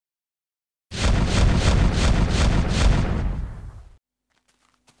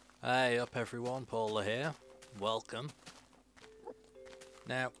Hey up everyone, Pauleh here. Welcome.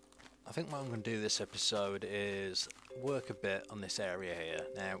 Now, I think what I'm going to do this episode is work a bit on this area here.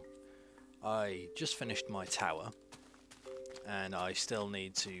 Now, I just finished my tower, and I still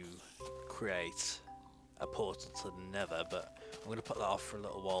need to create a portal to the Nether, but I'm going to put that off for a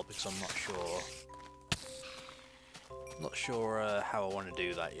little while because I'm not sure. How I want to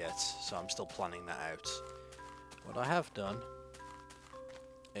do that yet, so I'm still planning that out. What I have done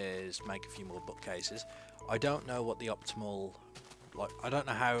is make a few more bookcases. I don't know what the optimal, I don't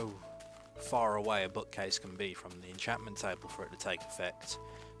know how far away a bookcase can be from the enchantment table for it to take effect.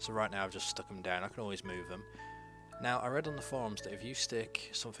 So right now I've just stuck them down. I can always move them. Now I read on the forums that if you stick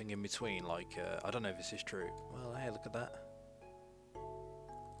something in between, I don't know if this is true. Well, hey, look at that.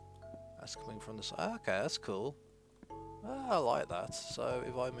 That's coming from the side. Okay, that's cool. Oh, I like that. So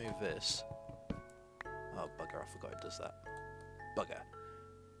if I move this, oh bugger, I forgot it does that. Bugger.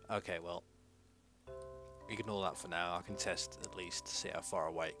 Okay, well, ignore that for now. I can test at least to see how far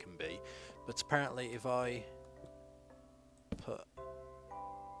away it can be. But apparently if I put...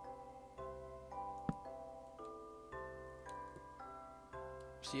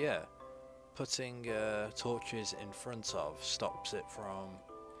 So yeah, putting torches in front of stops it from...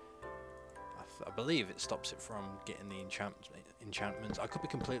 I believe it stops it from getting the enchantments. I could be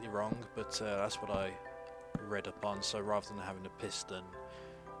completely wrong, but that's what I read up on. So rather than having a piston...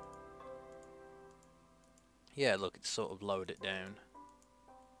 Yeah, look, it's sort of lowered it down.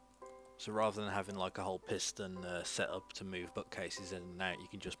 So rather than having like a whole piston set up to move bookcases in and out, you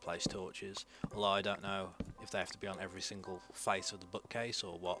can just place torches. Although I don't know if they have to be on every single face of the bookcase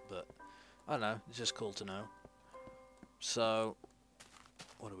or what, but I don't know, it's just cool to know. So,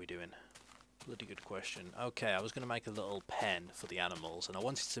 what are we doing? Bloody good question. Okay, I was going to make a little pen for the animals, and I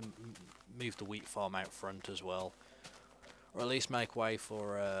wanted to move the wheat farm out front as well. Or at least make way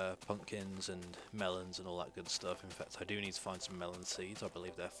for pumpkins and melons and all that good stuff. In fact, I do need to find some melon seeds. I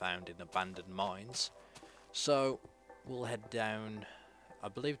believe they're found in abandoned mines. So, we'll head down. I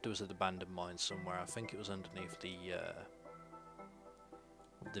believe there was an abandoned mine somewhere. I think it was underneath the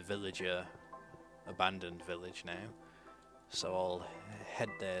villager, abandoned village now. So I'll head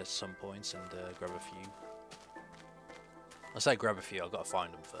there at some points and grab a few. I say grab a few, I've got to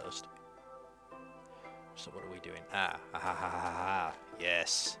find them first. So what are we doing? Ah, ha ha ha ha ha,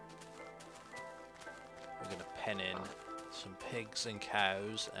 yes. We're going to pen in some pigs and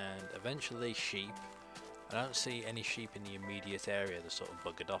cows and eventually sheep. I don't see any sheep in the immediate area, they're sort of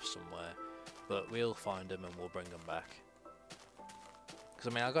buggered off somewhere. But we'll find them and we'll bring them back. Because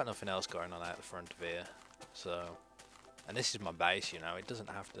I mean, I've got nothing else going on out the front of here. So, and this is my base, you know, it doesn't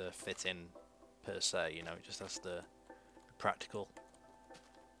have to fit in per se, you know, it just has to be practical.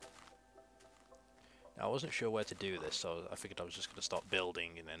 Now, I wasn't sure where to do this, so I figured I was just going to start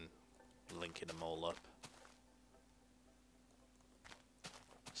building and then linking them all up.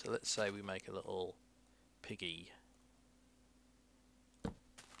 So let's say we make a little piggy.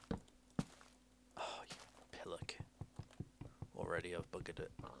 Oh, you pillock. Already I've buggered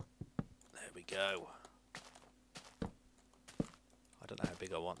it. There we go. I don't know how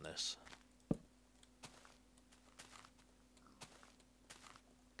big I want this.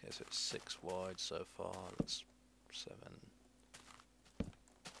 Okay, so it's 6 wide so far, that's 7.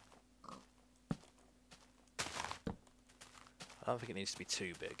 I don't think it needs to be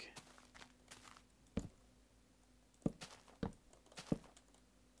too big.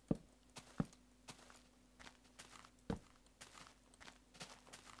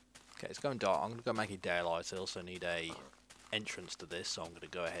 Okay, it's going dark. I'm going to go make it daylight. I also need a entrance to this, so I'm going to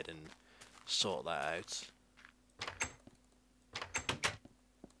go ahead and sort that out.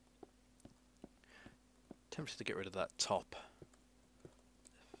 Tempted to get rid of that top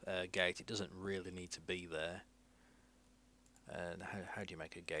gate. It doesn't really need to be there. And how do you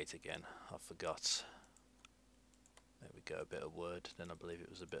make a gate again? I forgot. There we go, a bit of wood. Then I believe it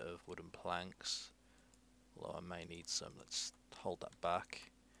was a bit of wooden planks. Although I may need some. Let's hold that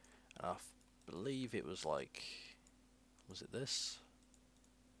back. And I believe it was like... Was it this?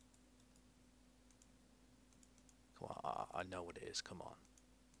 Come on, I know what it is. Come on.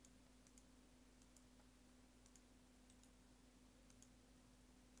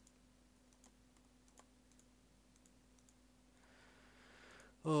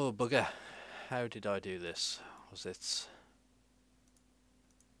 Oh, bugger. How did I do this? Was it...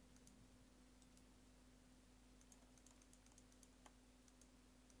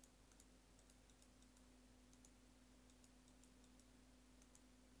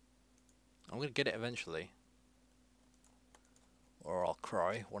 I'm going to get it eventually. Or I'll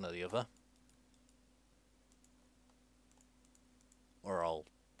cry, one or the other. Or I'll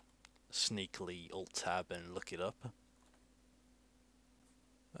sneakily alt-tab and look it up.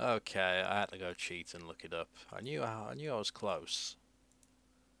 Okay, I had to go cheat and look it up. I knew I was close.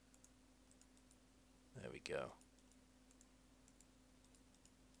 There we go.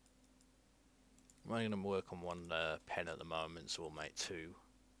 I'm only going to work on one pen at the moment, so we'll make two.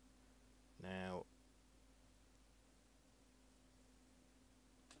 Now,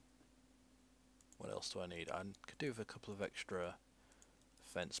 what else do I need? I could do with a couple of extra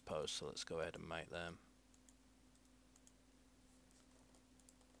fence posts, so let's go ahead and make them.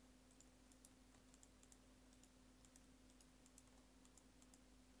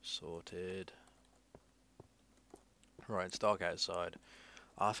 Sorted. Right, it's dark outside.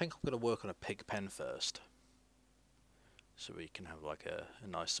 I think I'm going to work on a pig pen first, so we can have like a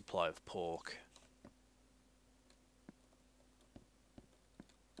nice supply of pork.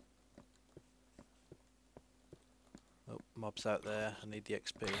 Oh, mobs out there. I need the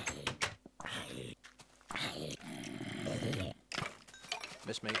XP.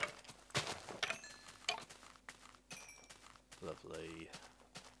 Miss me. Lovely.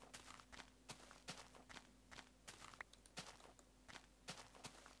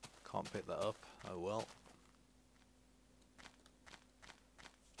 Can't pick that up. Oh well.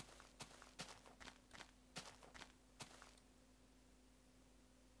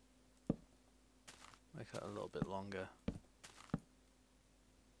 Make that a little bit longer.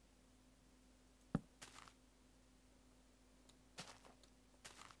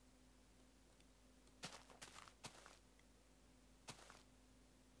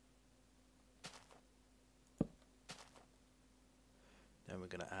 Then we're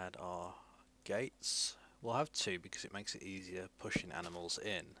going to add our gates. We'll have two because it makes it easier pushing animals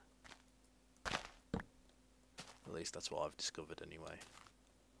in. At least that's what I've discovered anyway.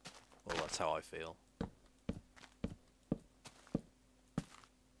 Well, that's how I feel.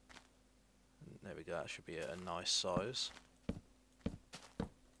 There we go, that should be a nice size.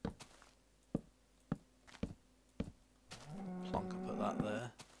 Plonk up at that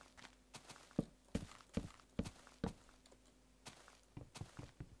there.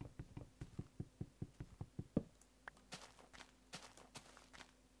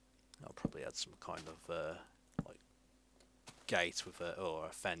 I'll probably add some kind of like gate with or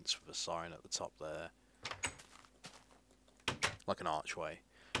a fence with a sign at the top there. Like an archway.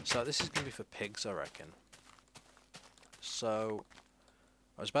 So this is going to be for pigs, I reckon. So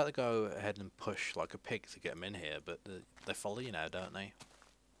I was about to go ahead and push like a pig to get them in here, but they follow you now, don't they?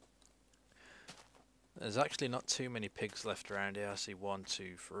 There's actually not too many pigs left around here. I see 1,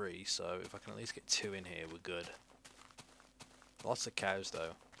 2, 3, so if I can at least get 2 in here, we're good. Lots of cows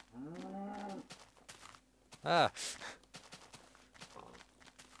though. Ah!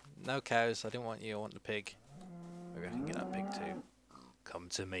 No cows, I didn't want you, I want the pig. Maybe I can get that pig too. Come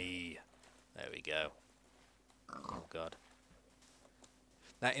to me. There we go. Oh god.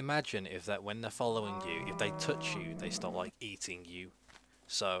 Now imagine if that when they're following you, if they touch you, they start like eating you.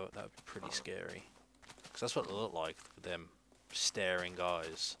 So that would be pretty scary. Because that's what they look like with them staring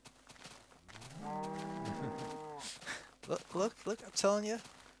eyes. Look, I'm telling you.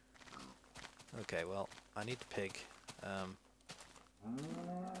 Okay, well, I need the pig.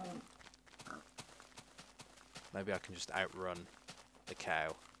 Maybe I can just outrun the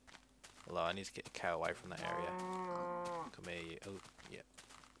cow. Although I need to get the cow away from that area. Come here, you. Oh, yeah.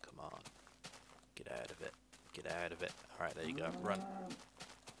 Come on. Get out of it. Get out of it. Alright, there you go. Run.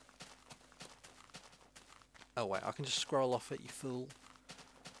 Oh, wait, I can just scroll off it, you fool.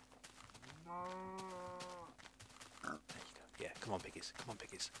 There you go. Yeah, come on, piggies. Come on,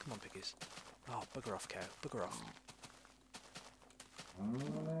 piggies. Come on, piggies. Oh, bugger off, cow. Bugger off. There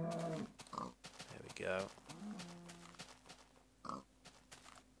we go.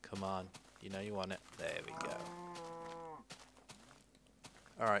 Come on. You know you want it. There we go.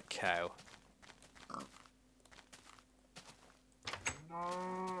 Alright, cow. Maybe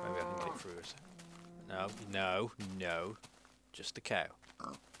I can get it through it. No, no, no. Just the cow.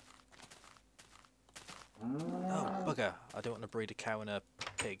 Oh, bugger. I don't want to breed a cow and a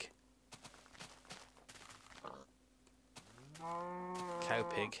pig. Cow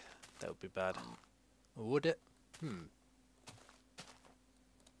pig. That would be bad. Would it?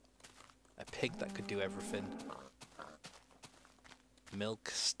 A pig that could do everything. Milk,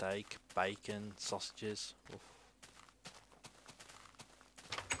 steak, bacon, sausages. Oof.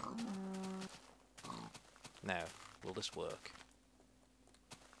 Now, will this work?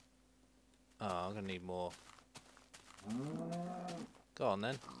 Oh, I'm gonna need more. Go on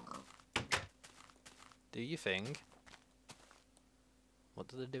then. Do your thing. What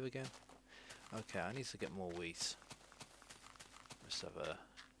do they do again? Okay, I need to get more wheat. Let's have a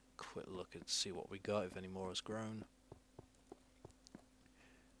quick look and see what we got, if any more has grown.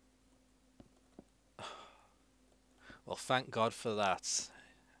 Well, thank God for that.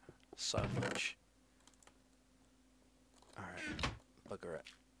 So much. Alright, bugger it.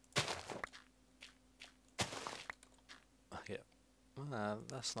 Yeah,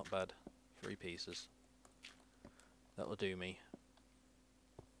 that's not bad. 3 pieces. That'll do me.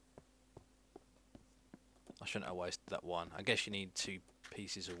 I shouldn't have wasted that one. I guess you need 2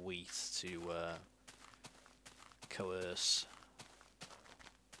 pieces of wheat to coerce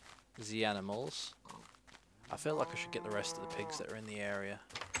the animals. I feel like I should get the rest of the pigs that are in the area.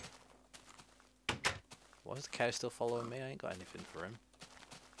 Why is the cow still following me? I ain't got anything for him.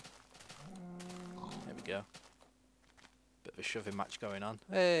 There we go. Bit of a shoving match going on.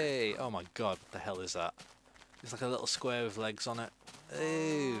 Hey! Oh my god, what the hell is that? It's like a little square with legs on it.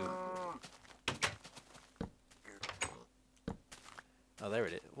 Ew! Oh, there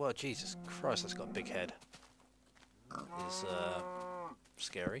it is. Well, Jesus Christ, that's got a big head. That is,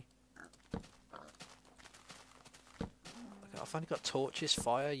 scary. Okay, I've only got torches,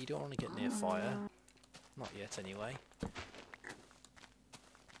 fire. You don't want to get near fire. Not yet, anyway.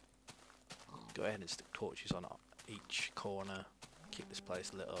 Go ahead and stick torches on each corner. Keep this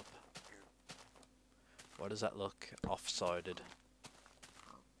place lit up. Why does that look off-sided?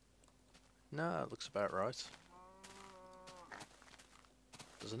 No, it looks about right.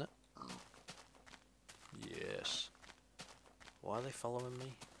 Doesn't it? Yes. Why are they following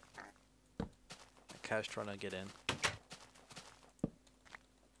me? The cow's trying to get in.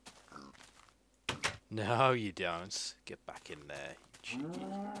 No, you don't. Get back in there, you cheeky.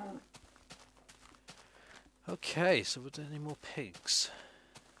 Okay, so were there any more pigs?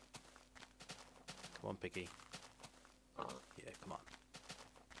 Come on, piggy. Yeah, come on.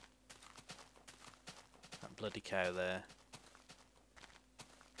 That bloody cow there.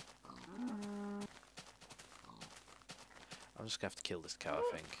 I'm just gonna have to kill this cow,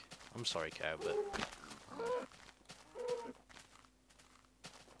 I think. I'm sorry, cow, but...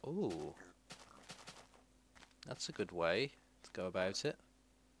 Ooh. That's a good way to go about it.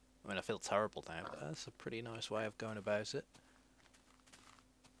 I mean, I feel terrible now, but that's a pretty nice way of going about it.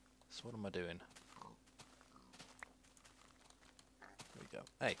 So what am I doing? There we go.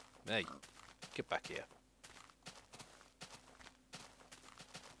 Hey, hey, get back here.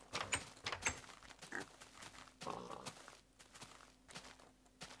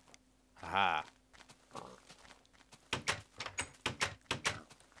 Aha.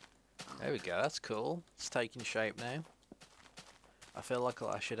 There we go, that's cool. It's taking shape now. I feel like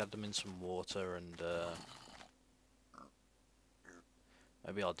I should add them in some water and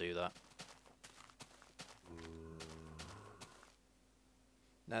maybe I'll do that.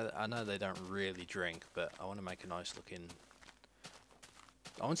 Now I know they don't really drink, but I want to make a nice looking...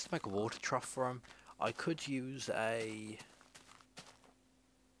 I wanted to make a water trough for them. I could use a...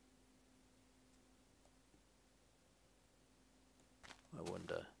 I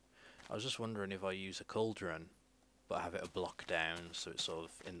wonder... I was just wondering if I use a cauldron, but have it a block down so it's sort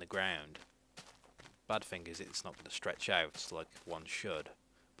of in the ground. Bad thing is it's not going to stretch out like one should,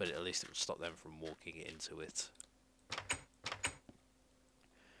 but at least it would stop them from walking into it.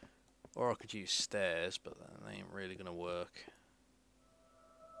 Or I could use stairs, but they ain't really going to work.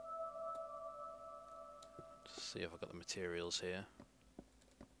 Let's see if I've got the materials here.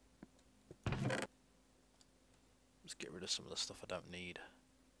 Let's get rid of some of the stuff I don't need.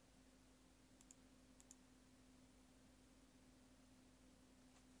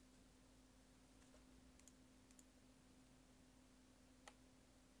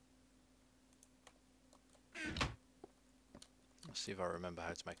 Let's see if I remember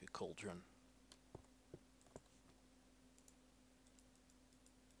how to make a cauldron.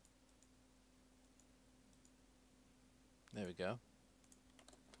 There we go.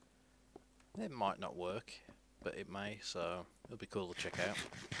 It might not work, but it may, so it'll be cool to check out.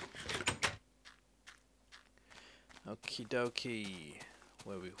 Okie dokie.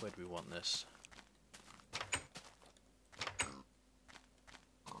 Where do we want this?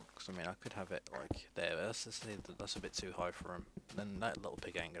 I mean, I could have it like there. That's a bit too high for him. Then that little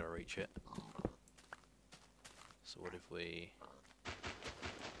pig ain't gonna reach it. So what if we?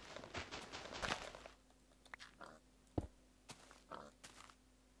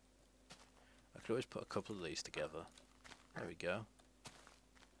 I could always put a couple of these together. There we go.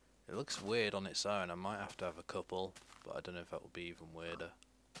 It looks weird on its own. I might have to have a couple, but I don't know if that will be even weirder.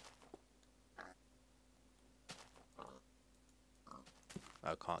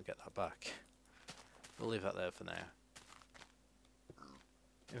 I can't get that back. We'll leave that there for now.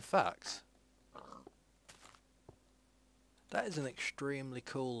 In fact, That is an extremely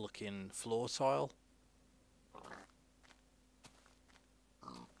cool looking floor tile.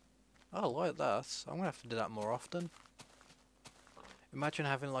 I like that. I'm gonna have to do that more often. Imagine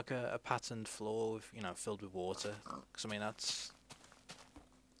having like a patterned floor with, you know, filled with water. Because I mean that's...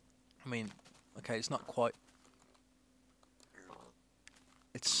 I mean, okay, it's not quite...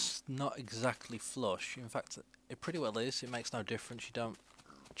 It's not exactly flush. In fact, it pretty well is. It makes no difference. You don't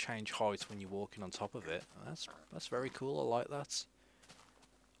change height when you're walking on top of it. That's very cool. I like that.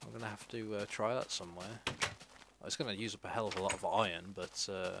 I'm gonna have to try that somewhere. It's gonna use up a hell of a lot of iron, but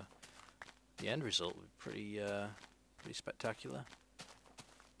the end result would be pretty spectacular.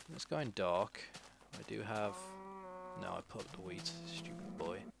 It's going dark. I do have... No, I put up the wheat, stupid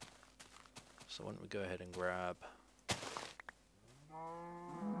boy. So why don't we go ahead and grab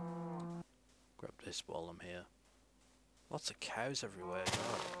this while I'm here. Lots of cows everywhere,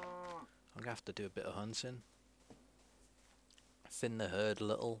 God. I'm gonna have to do a bit of hunting. Thin the herd a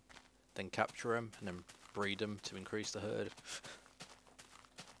little, then capture them, and then breed them to increase the herd.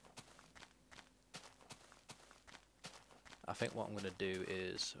 I think what I'm going to do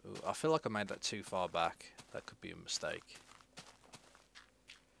is... Ooh, I feel like I made that too far back. That could be a mistake.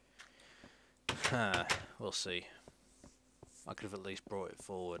 We'll see. I could have at least brought it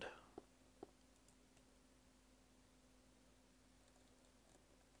forward.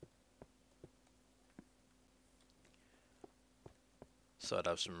 So I'd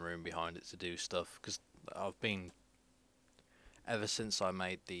have some room behind it to do stuff. Because I've been... Ever since I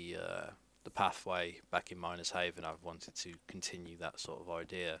made the pathway back in Miners Haven, I've wanted to continue that sort of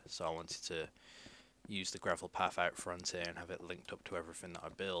idea. So I wanted to use the gravel path out front here and have it linked up to everything that I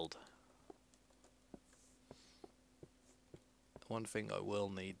build. One thing I will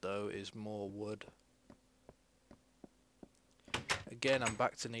need though is more wood. Again, I'm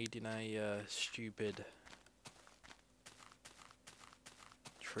back to needing a stupid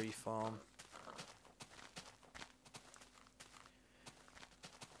tree farm.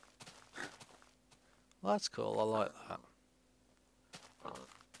 Well, that's cool, I like that.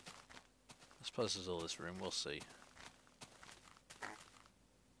 I suppose there's all this room, we'll see.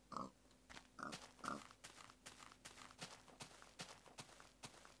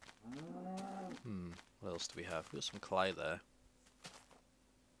 What else do we have? We've got some clay there.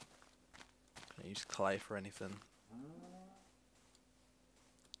 Can I use clay for anything?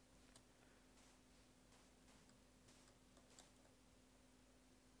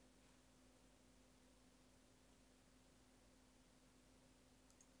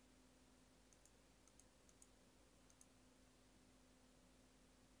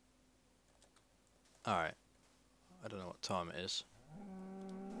 Alright. I don't know what time it is.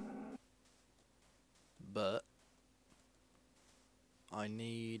 But I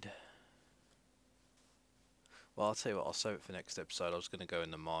need... Well, I'll tell you what, I'll save it for next episode. I was going to go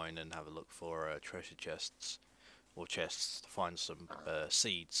in the mine and have a look for treasure chests. Or chests to find some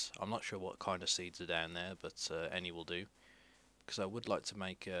seeds. I'm not sure what kind of seeds are down there, but any will do. Because I would like to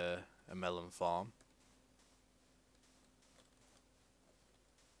make a melon farm.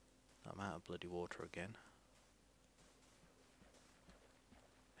 I'm out of bloody water again.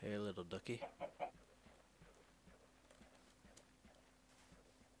 Hey, little ducky.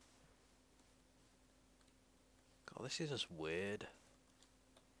 God, this is just weird.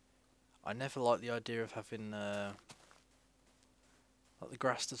 I never liked the idea of having like the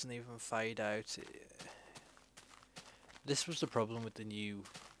grass doesn't even fade out. This was the problem with the new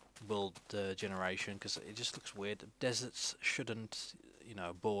world generation, because it just looks weird. Deserts shouldn't, you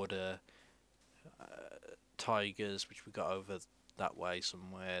know, border tigers, which we got over that way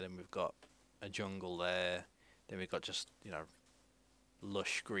somewhere. Then we've got a jungle there. Then we've got just, you know,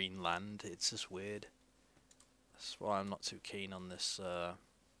 lush green land. It's just weird. That's why I'm not too keen on this,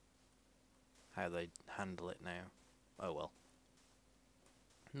 how they handle it now. Oh well.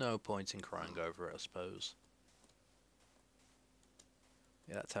 No point in crying over it, I suppose.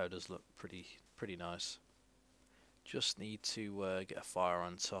 Yeah, that tower does look pretty nice. Just need to get a fire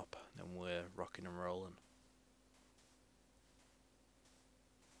on top, then we're rocking and rolling.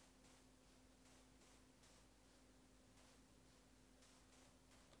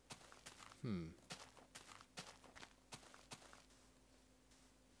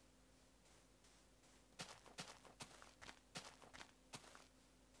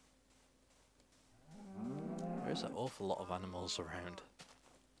 There's an awful lot of animals around.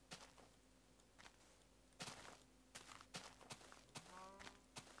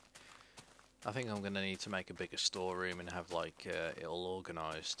 I think I'm gonna need to make a bigger storeroom and have like it all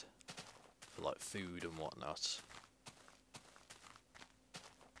organised for like food and whatnot.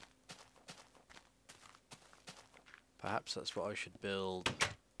 Perhaps that's what I should build,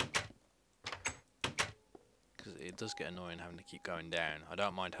 because it does get annoying having to keep going down. I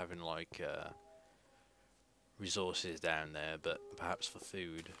don't mind having like resources down there, but perhaps for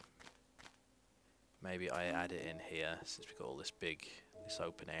food, maybe I add it in here since we've got all this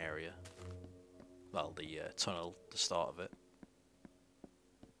open area. Well, the tunnel, the start of it.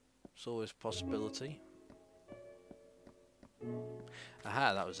 It's always a possibility.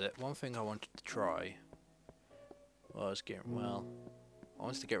 Aha, that was it. One thing I wanted to try was I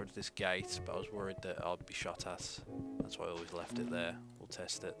wanted to get rid of this gate, but I was worried that I'd be shot at. That's why I always left it there. We'll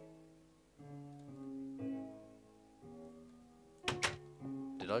test it.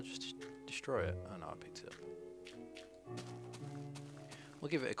 Did I just destroy it? Oh no, I picked it up. We'll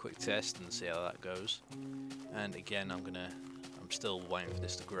give it a quick test and see how that goes. And again, I'm still waiting for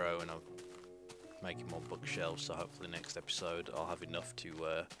this to grow, and I'm making more bookshelves, so hopefully next episode I'll have enough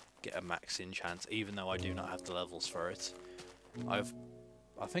to get a max enchant, even though I do not have the levels for it. I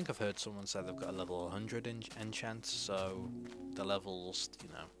think I've heard someone say they've got a level 100 enchant, so the levels, you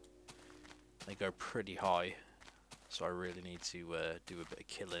know, they go pretty high, so I really need to do a bit of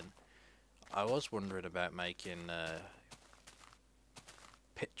killing. I was wondering about making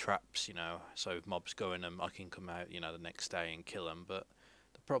pit traps, you know, so if mobs go in them, I can come out, you know, the next day and kill them, but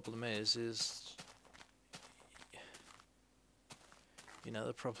the problem is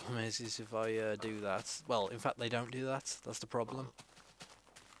if I do that, well, in fact they don't do that, that's the problem.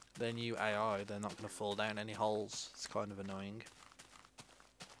 Their new AI, they're not going to fall down any holes. It's kind of annoying.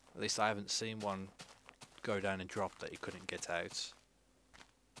 At least I haven't seen one go down and drop that he couldn't get out.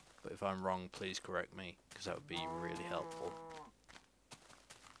 But if I'm wrong, please correct me, because that would be really helpful.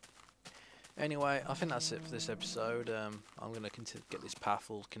 Anyway, I think that's it for this episode. I'm going to get this path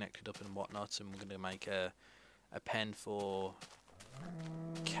all connected up and whatnot, and we're going to make a pen for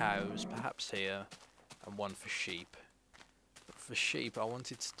cows, perhaps here, and one for sheep. But for sheep, I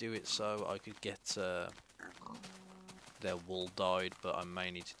wanted to do it so I could get their wool dyed, but I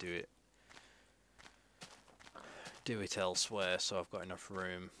may need to do it elsewhere, so I've got enough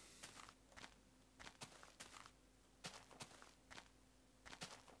room.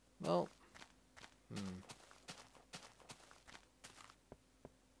 Well,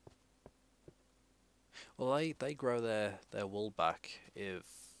 well, they grow their wool back if...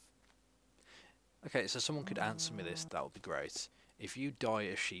 Okay, so someone could answer me this, that would be great. If you dye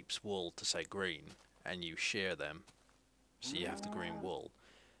a sheep's wool to say green, and you shear them, so you have the green wool,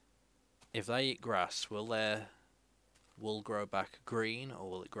 if they eat grass, will their wool grow back green, or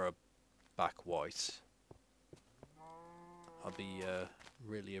will it grow back white? I'll be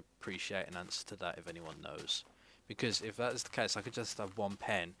really appreciate an answer to that if anyone knows. Because if that is the case, I could just have one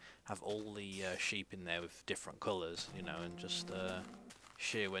pen, have all the sheep in there with different colours, you know, and just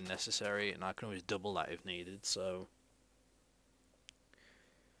shear when necessary, and I can always double that if needed, so...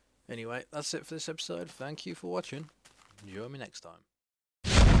 Anyway, that's it for this episode. Thank you for watching. Join me next time.